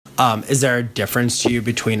Is there a difference to you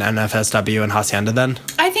between NFSW and Hacienda then?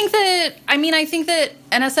 I think that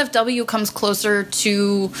NSFW comes closer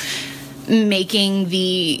to making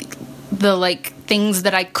the like things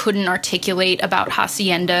that I couldn't articulate about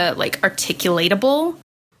Hacienda like articulatable.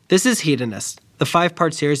 This is Hedonist, the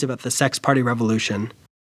 5-part series about the sex party revolution.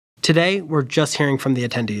 Today, we're just hearing from the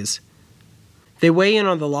attendees. They weigh in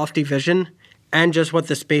on the lofty vision and just what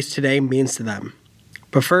the space today means to them.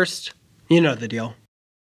 But first, you know the deal.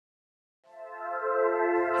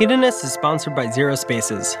 Hedonist is sponsored by Zero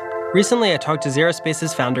Spaces. Recently, I talked to Zero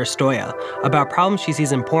Spaces founder Stoya about problems she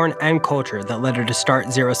sees in porn and culture that led her to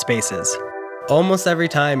start Zero Spaces. Almost every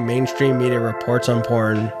time mainstream media reports on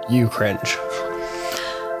porn, you cringe.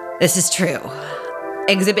 This is true.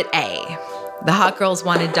 Exhibit A, the Hot Girls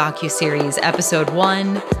Wanted docuseries, episode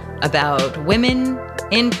 1, about women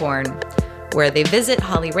in porn, where they visit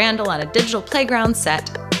Holly Randall on a digital playground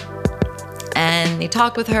set, and they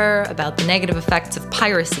talk with her about the negative effects of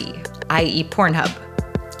piracy, i.e. Pornhub.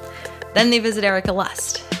 Then they visit Erica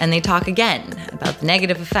Lust, and they talk again about the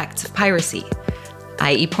negative effects of piracy,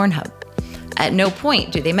 i.e. Pornhub. At no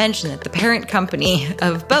point do they mention that the parent company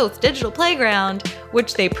of both Digital Playground,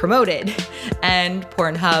 which they promoted, and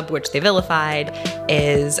Pornhub, which they vilified,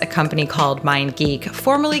 is a company called MindGeek,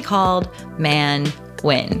 formerly called Man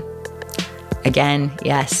Win. Again,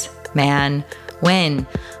 yes, Man Win.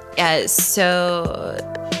 So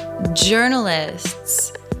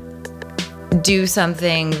journalists do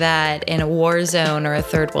something that in a war zone or a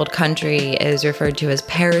third world country is referred to as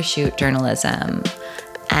parachute journalism.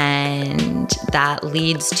 And that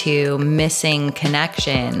leads to missing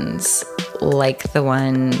connections like the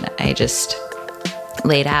one I just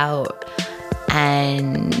laid out.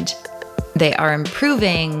 And they are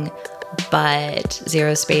improving, but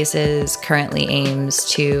Zero Spaces currently aims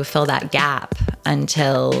to fill that gap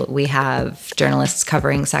until we have journalists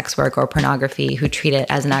covering sex work or pornography who treat it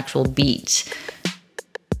as an actual beat.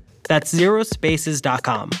 That's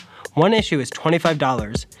zerospaces.com. One issue is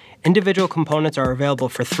 $25. Individual components are available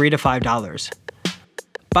for $3 to $5.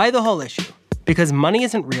 Buy the whole issue, because money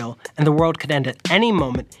isn't real and the world could end at any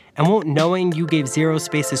moment, and won't knowing you gave Zero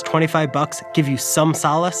Spaces $25 give you some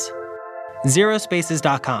solace?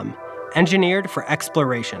 Zerospaces.com. Engineered for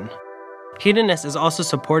exploration. Hedonist is also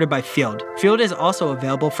supported by Field. Field is also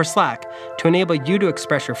available for Slack to enable you to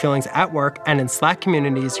express your feelings at work and in Slack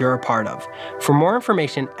communities you're a part of. For more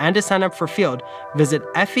information and to sign up for Field, visit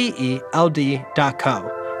feeld.co.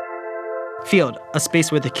 Field, a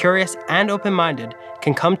space where the curious and open-minded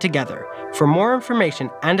can come together. For more information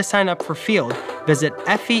and to sign up for Field, visit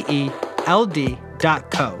feeld.co.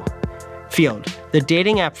 Field, the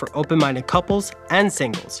dating app for open-minded couples and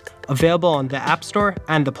singles, available on the App Store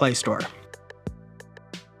and the Play Store.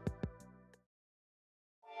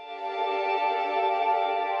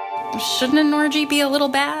 Shouldn't an orgy be a little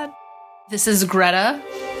bad? This is Greta.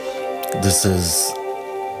 This is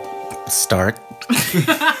Stark.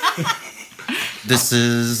 This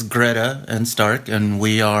is Greta and Stark, and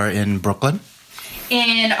we are in Brooklyn.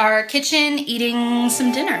 In our kitchen, eating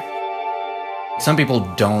some dinner. Some people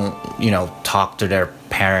don't, talk to their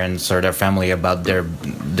parents or their family about their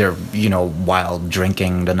wild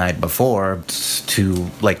drinking the night before to,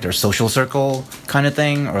 like, their social circle kind of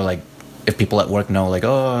thing, or, like, if people at work know, like,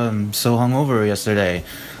 oh, I'm so hungover yesterday.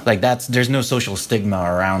 Like, there's no social stigma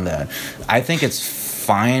around that. I think it's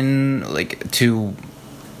fine, like, to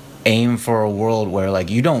aim for a world where,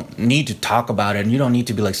 like, you don't need to talk about it and you don't need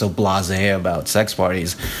to be, like, so blasé about sex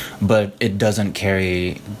parties, but it doesn't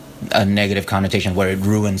carry a negative connotation where it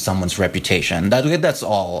ruins someone's reputation. That's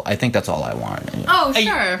all. I think that's all I want. Oh, sure.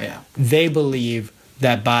 Yeah. They believe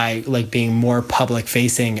that by, like, being more public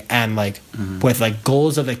facing and, like, with, like,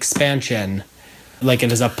 goals of expansion, like,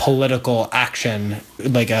 it is a political action,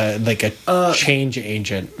 like a change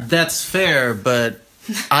agent. That's fair, but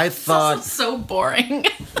I thought... This is so boring.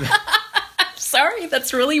 I'm sorry,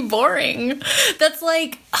 that's really boring. That's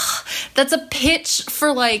like, that's a pitch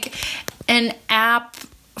for, like, an app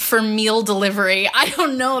for meal delivery. I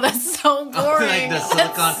don't know, that's so boring.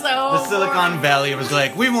 Like the Silicon Valley was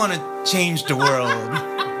like, we want to change the world.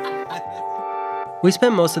 We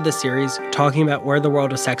spent most of the series talking about where the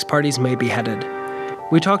world of sex parties may be headed.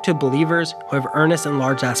 We talked to believers who have earnest and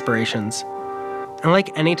large aspirations. And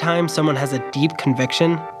like any time someone has a deep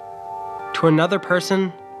conviction, to another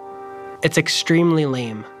person, it's extremely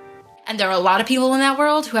lame. And there are a lot of people in that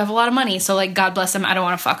world who have a lot of money, so, like, God bless them, I don't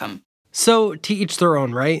want to fuck them. So, to each their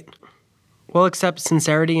own, right? Well, except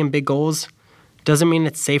sincerity and big goals doesn't mean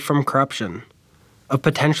it's safe from corruption, of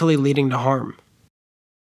potentially leading to harm.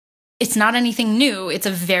 It's not anything new. It's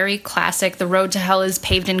a very classic, the road to hell is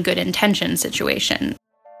paved in good intention situation.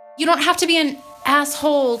 You don't have to be an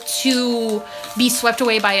asshole to be swept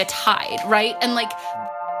away by a tide, right? And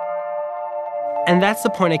that's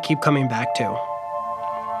the point I keep coming back to.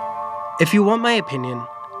 If you want my opinion,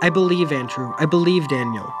 I believe Andrew, I believe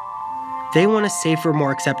Daniel. They want a safer,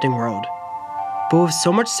 more accepting world. But with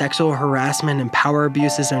so much sexual harassment and power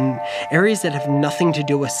abuses in areas that have nothing to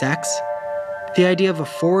do with sex, the idea of a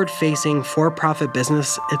forward-facing, for-profit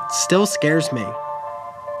business, it still scares me.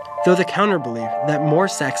 Though the counter-belief that more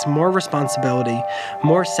sex, more responsibility,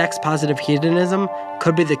 more sex-positive hedonism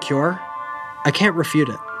could be the cure, I can't refute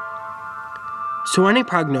it. So any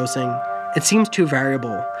prognosing, it seems too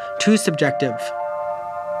variable, too subjective.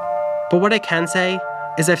 But what I can say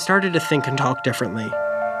is I've started to think and talk differently.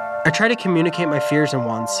 I try to communicate my fears and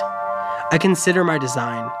wants. I consider my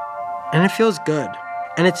design, and it feels good.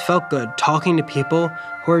 And it's felt good talking to people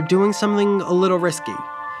who are doing something a little risky,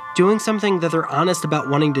 doing something that they're honest about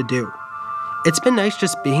wanting to do. It's been nice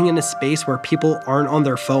just being in a space where people aren't on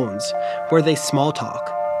their phones, where they small talk.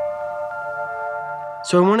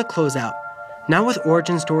 So I want to close out, not with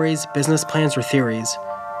origin stories, business plans, or theories,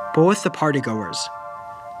 but with the partygoers.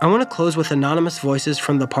 I want to close with anonymous voices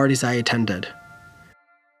from the parties I attended.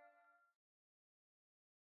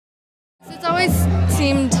 It's always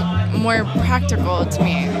seemed more practical to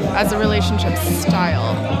me as a relationship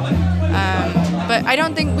style, but I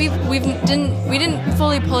don't think we didn't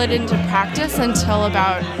fully pull it into practice until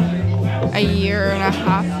about a year and a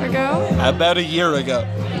half ago. About a year ago.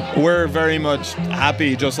 We're very much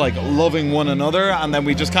happy just like loving one another, and then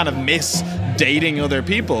we just kind of miss dating other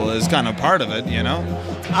people is kind of part of it, you know?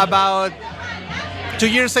 About 2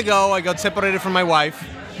 years ago, I got separated from my wife,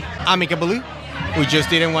 amicably. We just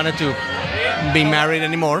didn't want to be married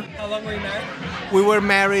anymore. How long were you married? We were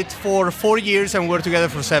married for 4 years and we're together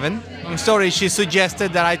for 7. Long story, she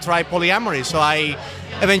suggested that I try polyamory, so I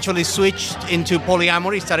eventually switched into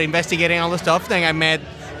polyamory, started investigating all the stuff. Then I met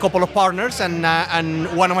a couple of partners, and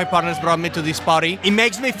one of my partners brought me to this party. It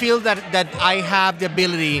makes me feel that I have the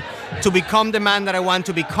ability to become the man that I want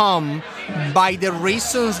to become by the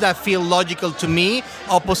reasons that feel logical to me,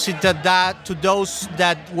 opposite to those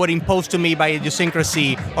that were imposed to me by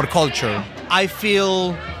idiosyncrasy or culture. I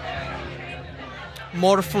feel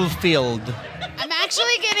more fulfilled.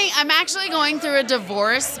 I'm actually going through a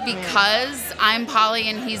divorce because I'm poly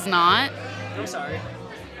and he's not. I'm sorry.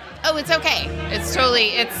 Oh, it's okay. It's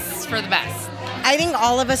for the best. I think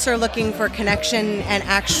all of us are looking for connection and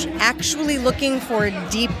actually looking for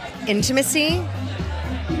deep intimacy.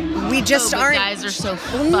 We just aren't. Guys are so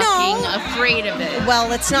fucking afraid of it. Well,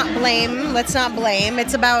 let's not blame.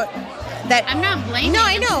 It's about that. I'm not blaming. No,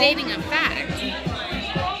 I know. I'm stating a fact.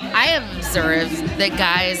 I have observed that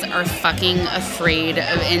guys are fucking afraid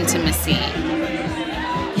of intimacy.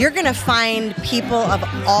 You're gonna find people of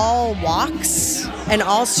all walks and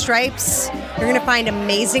all stripes. You're gonna find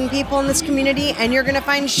amazing people in this community, and you're gonna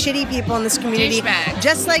find shitty people in this community, Douchebag.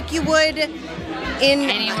 just like you would in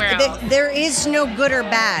anywhere else. There is no good or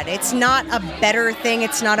bad. It's not a better thing.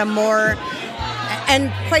 It's not a more.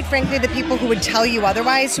 And quite frankly, the people who would tell you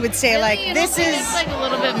otherwise, who would say Really? like, You "This don't think is." it's like a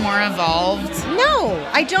little bit more evolved. No,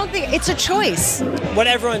 I don't think it's a choice. What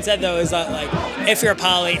everyone said though is that like, if you're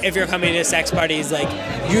poly, if you're coming to sex parties, like,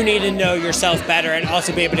 you need to know yourself better and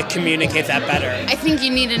also be able to communicate that better. I think you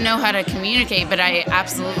need to know how to communicate, but I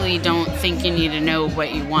absolutely don't think you need to know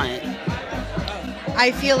what you want.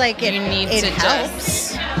 I feel like it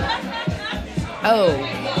helps. Oh,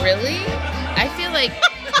 really? I feel like.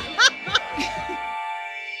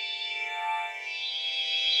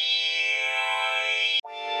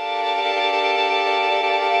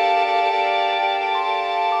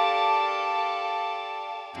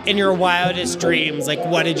 In your wildest dreams, like,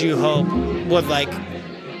 what did you hope would like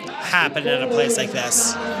happen at a place like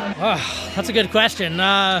this? Oh, that's a good question.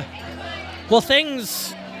 Well,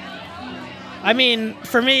 things. I mean,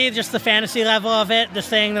 for me, just the fantasy level of it, this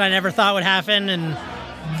thing that I never thought would happen, and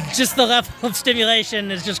just the level of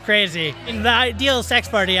stimulation is just crazy. In the ideal sex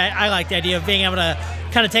party, I like the idea of being able to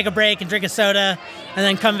kind of take a break and drink a soda and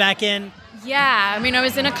then come back in. Yeah, I mean, I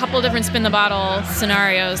was in a couple different spin the bottle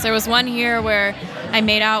scenarios. There was one here where I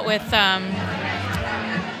made out with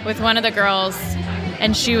one of the girls,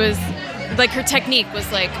 and she was like, her technique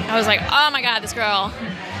was like, I was like, oh my god, this girl,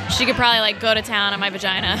 she could probably like go to town on my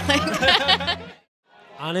vagina.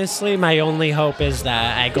 Honestly, my only hope is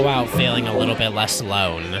that I go out feeling a little bit less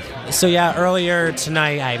alone. So yeah, earlier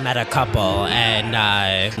tonight I met a couple, and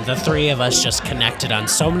the three of us just connected on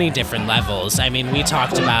so many different levels. I mean, we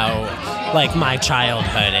talked about like my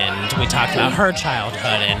childhood, and we talked about her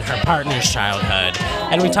childhood and her partner's childhood,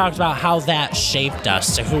 and we talked about how that shaped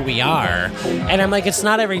us to who we are. And I'm like, it's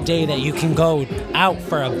not every day that you can go out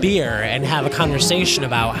for a beer and have a conversation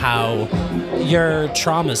about how your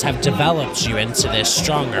traumas have developed you into this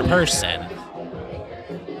stronger person.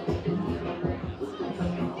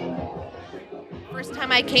 First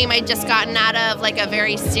time I came, I'd just gotten out of like a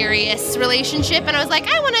very serious relationship, and I was like,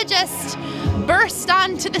 I want to just burst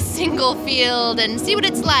onto the single field and see what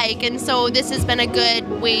it's like. And so this has been a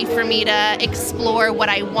good way for me to explore what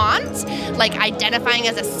I want, like identifying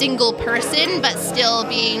as a single person but still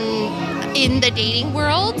being in the dating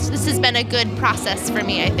world. This has been a good process for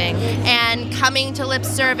me, I think. And coming to Lip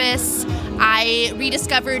Service, I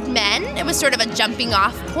rediscovered men. It was sort of a jumping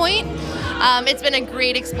off point. It's been a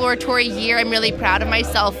great exploratory year. I'm really proud of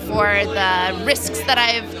myself for the risks that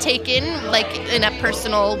I've taken, like in a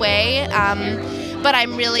personal way. But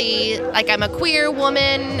I'm really, like, I'm a queer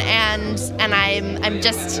woman, and I'm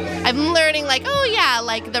learning, like, oh yeah,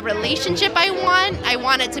 like the relationship I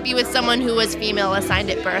want it to be with someone who was female assigned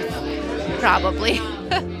at birth, probably.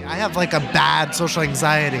 I have like a bad social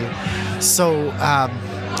anxiety, so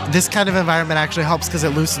this kind of environment actually helps because it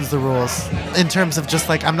loosens the rules in terms of just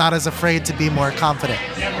like I'm not as afraid to be more confident.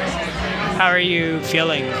 How are you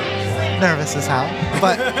feeling? Nervous as hell,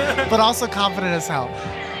 but also confident as hell.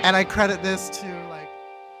 And I credit this to like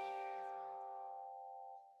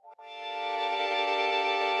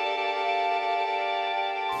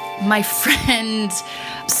My friend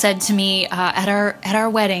said to me at our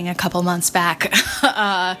wedding a couple months back,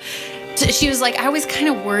 she was like, I was kind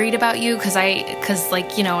of worried about you because I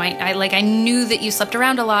knew that you slept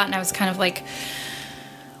around a lot, and I was kind of like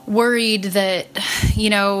worried that,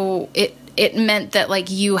 it meant that like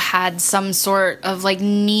you had some sort of like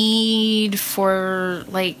need for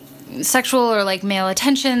like sexual or like male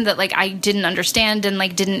attention that like I didn't understand and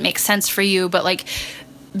like didn't make sense for you, but like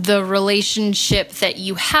the relationship that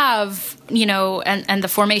you have, and the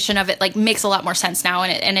formation of it like makes a lot more sense now,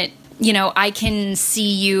 and it I can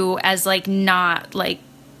see you as like not like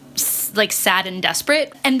sad and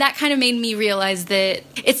desperate, and that kind of made me realize that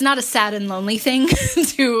it's not a sad and lonely thing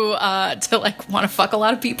to like want to fuck a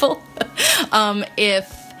lot of people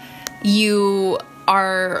if you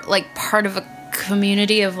are like part of a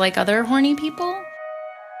community of like other horny people.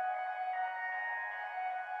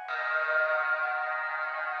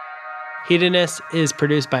 Hedonist is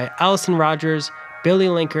produced by Allison Rogers, Billy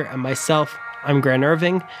Linker, and myself. I'm Grant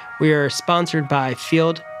Irving. We are sponsored by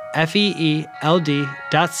Feeld, FEELD.co,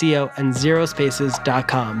 and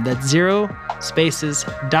zerospaces.com. That's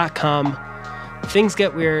zerospaces.com. Things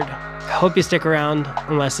get weird. I hope you stick around,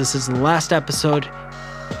 unless this is the last episode.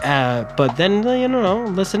 But then,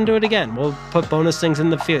 listen to it again. We'll put bonus things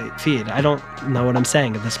in the feed. I don't know what I'm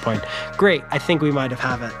saying at this point. Great. I think we might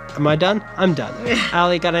have it. Am I done? I'm done.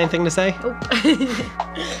 Allie, got anything to say? Nope.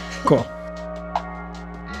 Cool.